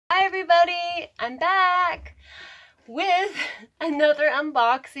Hi everybody, I'm back with another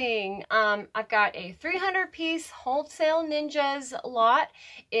unboxing. I've got a 300-piece Wholesale Ninjas lot.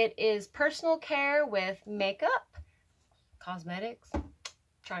 It is personal care with makeup, cosmetics,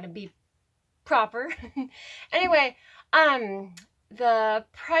 trying to be proper. Anyway, the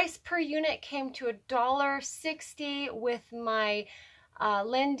price per unit came to $1.60 with my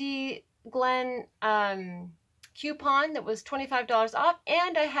Lindy Glenn coupon that was $25 off,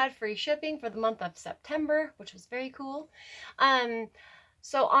 and I had free shipping for the month of September, which was very cool.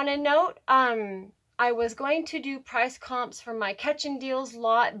 So on a note, I was going to do price comps for my Catchin' Deals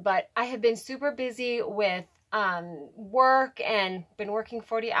lot, but I have been super busy with work and been working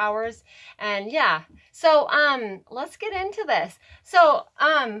 40 hours, and yeah, so let's get into this. So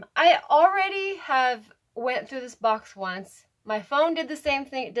I already have went through this box once. My phone did the same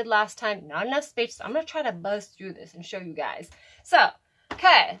thing it did last time. Not enough space, so I'm going to try to buzz through this and show you guys. So,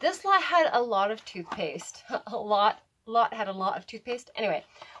 okay, this lot had a lot of toothpaste. A lot had a lot of toothpaste. Anyway,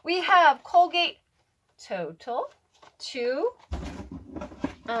 we have Colgate Total 2.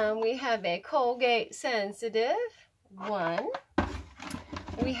 We have a Colgate Sensitive 1.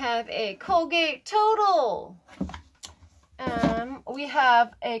 We have a Colgate Total. We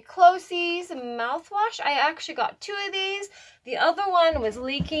have a Closey's mouthwash. I actually got 2 of these. The other one was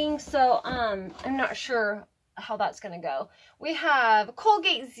leaking, so I'm not sure how that's going to go. We have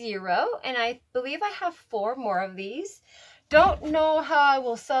Colgate Zero, and I believe I have 4 more of these. Don't know how I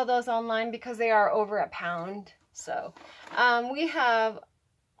will sell those online because they are over £1. So we have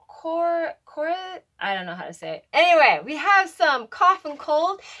I don't know how to say it. Anyway, we have some cough and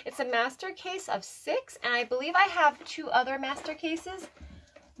cold. It's a master case of 6, and I believe I have 2 other master cases,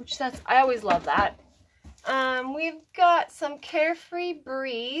 which I always love that. We've got some Carefree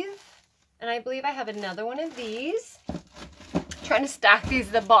Breathe, and I believe I have another one of these. Trying to stack these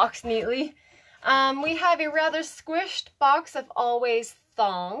in the box neatly. We have a rather squished box of Always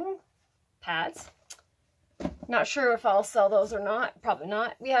Thong pads. Not sure if I'll sell those or not. Probably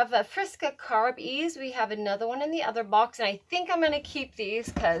not. We have a Friska Carb Ease. We have another one in the other box, and I think I'm going to keep these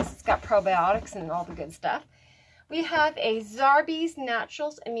because it's got probiotics and all the good stuff. We have a Zarbee's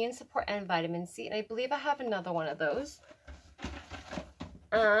Naturals Immune Support and Vitamin C, and I believe I have another one of those.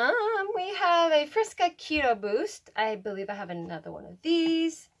 We have a Friska Keto Boost. I believe I have another one of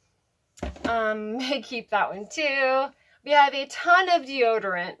these. May keep that one too. We have a ton of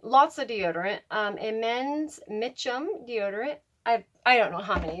deodorant, lots of deodorant. A men's Mitchum deodorant. I don't know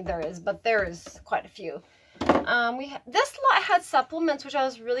how many there is, but there is quite a few. This lot had supplements, which I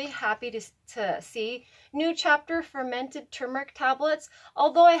was really happy to see. New Chapter fermented turmeric tablets.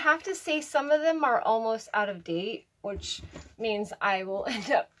 Although I have to say some of them are almost out of date, which means I will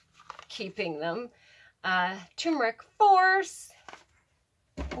end up keeping them. Turmeric Force.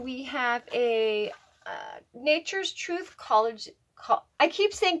 We have a Nature's Truth I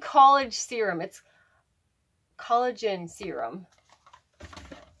keep saying college serum. It's collagen serum.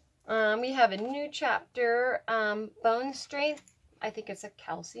 We have a New Chapter Bone Strength. I think it's a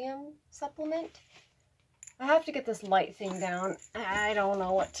calcium supplement. I have to get this light thing down. I don't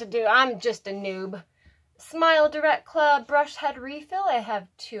know what to do. I'm just a noob. Smile Direct Club Brush Head Refill. I have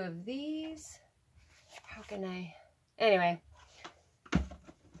 2 of these. How can I? Anyway.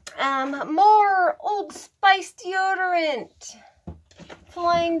 More Old Spice deodorant.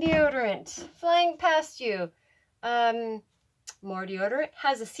 Flying deodorant. Flying past you. More deodorant.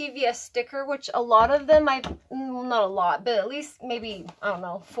 Has a CVS sticker, which a lot of them, not a lot, but at least maybe, I don't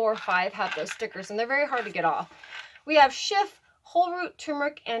know, 4 or 5 have those stickers, and they're very hard to get off. We have Schiff Whole Root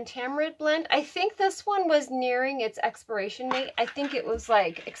Turmeric and Tamarind Blend. I think this one was nearing its expiration date. I think it was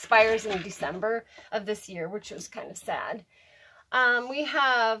like expires in December of this year, which was kind of sad. We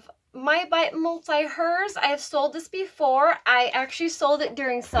have My Bite Multi-Hers. I have sold this before. I actually sold it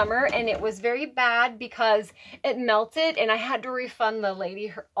during summer, and it was very bad because it melted, and I had to refund the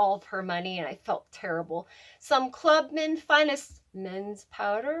lady all of her money, and I felt terrible. Some Clubman Finest Men's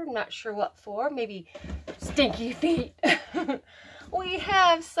Powder. I'm not sure what for. Maybe stinky feet. We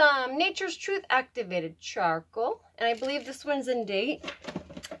have some Nature's Truth Activated Charcoal, and I believe this one's in date.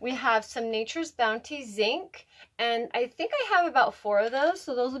 We have some Nature's Bounty Zinc, and I think I have about 4 of those,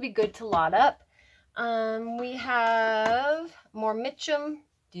 so those will be good to lot up. We have more Mitchum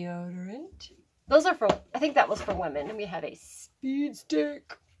deodorant. Those are for, I think that was for women. And we have a Speed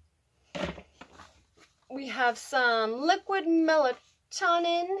Stick. We have some liquid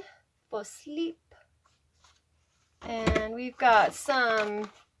melatonin for sleep. And we've got some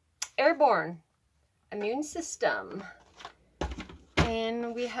Airborne Immune System.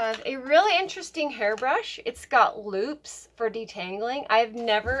 And we have a really interesting hairbrush. It's got loops for detangling. I've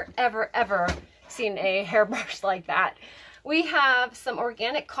never, ever, ever seen a hairbrush like that. We have some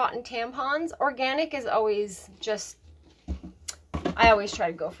organic cotton tampons. Organic is always just, I always try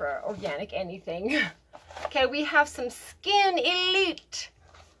to go for organic anything. Okay, we have some Skin Elite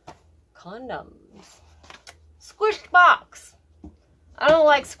condoms. Squished box. I don't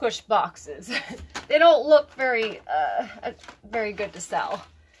like squished boxes. They don't look very good to sell.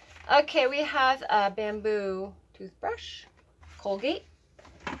 Okay, we have a bamboo toothbrush, Colgate.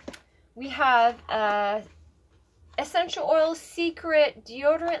 We have essential oil secret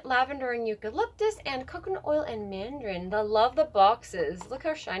deodorant, lavender and eucalyptus, and coconut oil and mandarin. I love the boxes. Look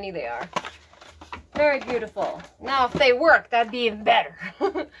how shiny they are. Very beautiful. Now, if they work, that'd be even better.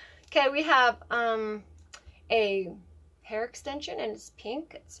 Okay, we have a hair extension, and it's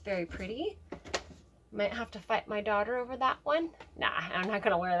pink. It's very pretty. Might have to fight my daughter over that one. Nah, I'm not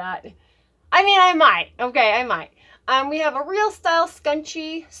gonna wear that. I mean, I might. Okay, I might. We have a Real Style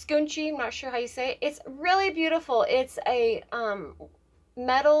scunchie. I'm not sure how you say it. It's really beautiful. It's a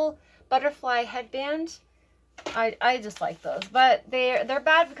metal butterfly headband. I just like those, but they're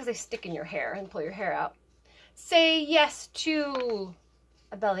bad because they stick in your hair and pull your hair out. Say yes to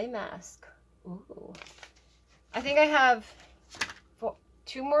a belly mask. Ooh. I think I have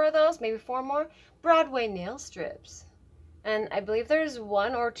 2 more of those, maybe 4 more. Broadway nail strips. And I believe there's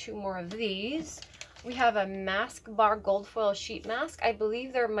 1 or 2 more of these. We have a Mask Bar gold foil sheet mask. I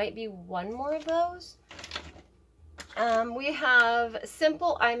believe there might be 1 more of those. We have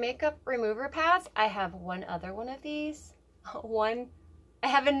simple eye makeup remover pads. I have 1 other one of these. I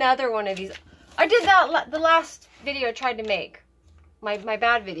have another one of these. I did that the last video I tried to make. My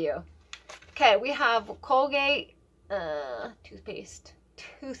bad video. Okay, we have Colgate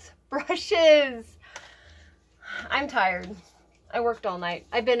toothbrushes. I'm tired. I worked all night.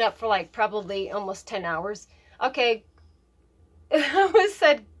 I've been up for like probably almost 10 hours. Okay, I almost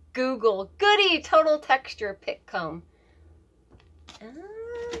said Google. Goody Total Texture Pick Comb.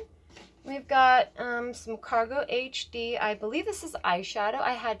 We've got some Cargo HD. I believe this is eyeshadow.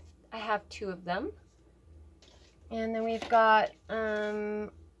 I have 2 of them. And then we've got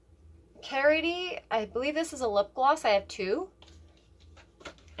Carity. I believe this is a lip gloss. I have 2.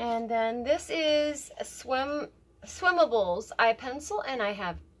 And then this is a Swimmables eye pencil, and I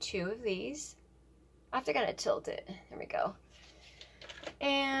have 2 of these. I have to kind of tilt it. There we go.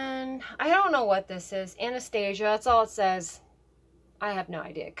 And I don't know what this is. Anastasia. That's all it says. I have no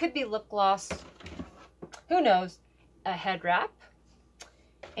idea. It could be lip gloss. Who knows? A head wrap.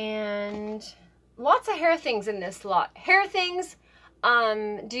 And lots of hair things in this lot. Hair things,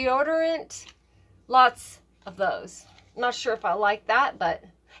 deodorant, lots of those. I'm not sure if I like that, but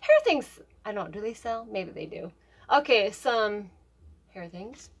hair things, I don't know, do they sell? Maybe they do. Okay, some hair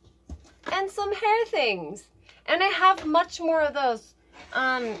things and some hair things. And I have much more of those.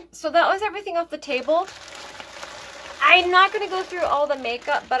 So that was everything off the table. I'm not going to go through all the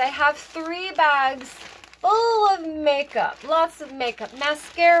makeup, but I have 3 bags full of makeup. Lots of makeup.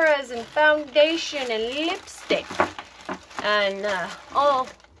 Mascaras and foundation and lipstick. And all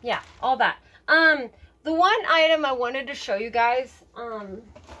that. The one item I wanted to show you guys,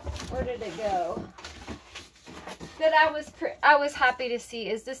 where did it go? That I was happy to see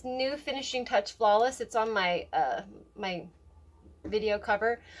is this new Finishing Touch Flawless. It's on my my video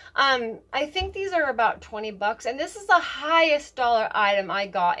cover. I think these are about 20 bucks, and this is the highest dollar item I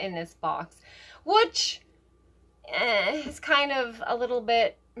got in this box, which is kind of a little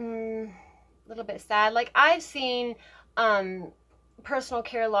bit sad. Like, I've seen personal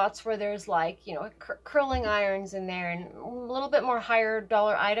care lots where there's, like, you know, curling irons in there and a little bit more higher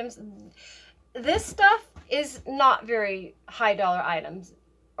dollar items. This stuff is not very high dollar items,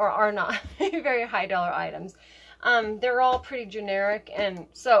 or are not very high dollar items. They're all pretty generic, and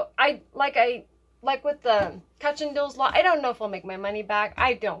so I like with the Catch and Deals lot. I don't know if I'll make my money back.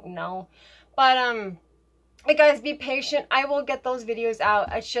 I don't know, but hey guys, be patient. I will get those videos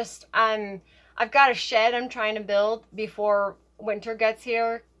out. It's just I've got a shed I'm trying to build before winter gets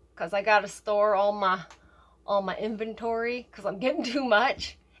here, because I gotta store all my inventory because I'm getting too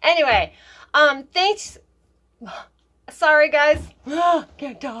much. Anyway, thanks. Sorry guys.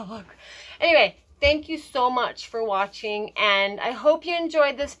 Can't talk. Anyway, thank you so much for watching, and I hope you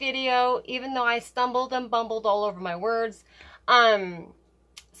enjoyed this video, even though I stumbled and bumbled all over my words.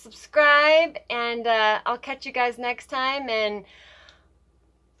 Subscribe, and I'll catch you guys next time, and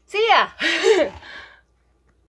see ya.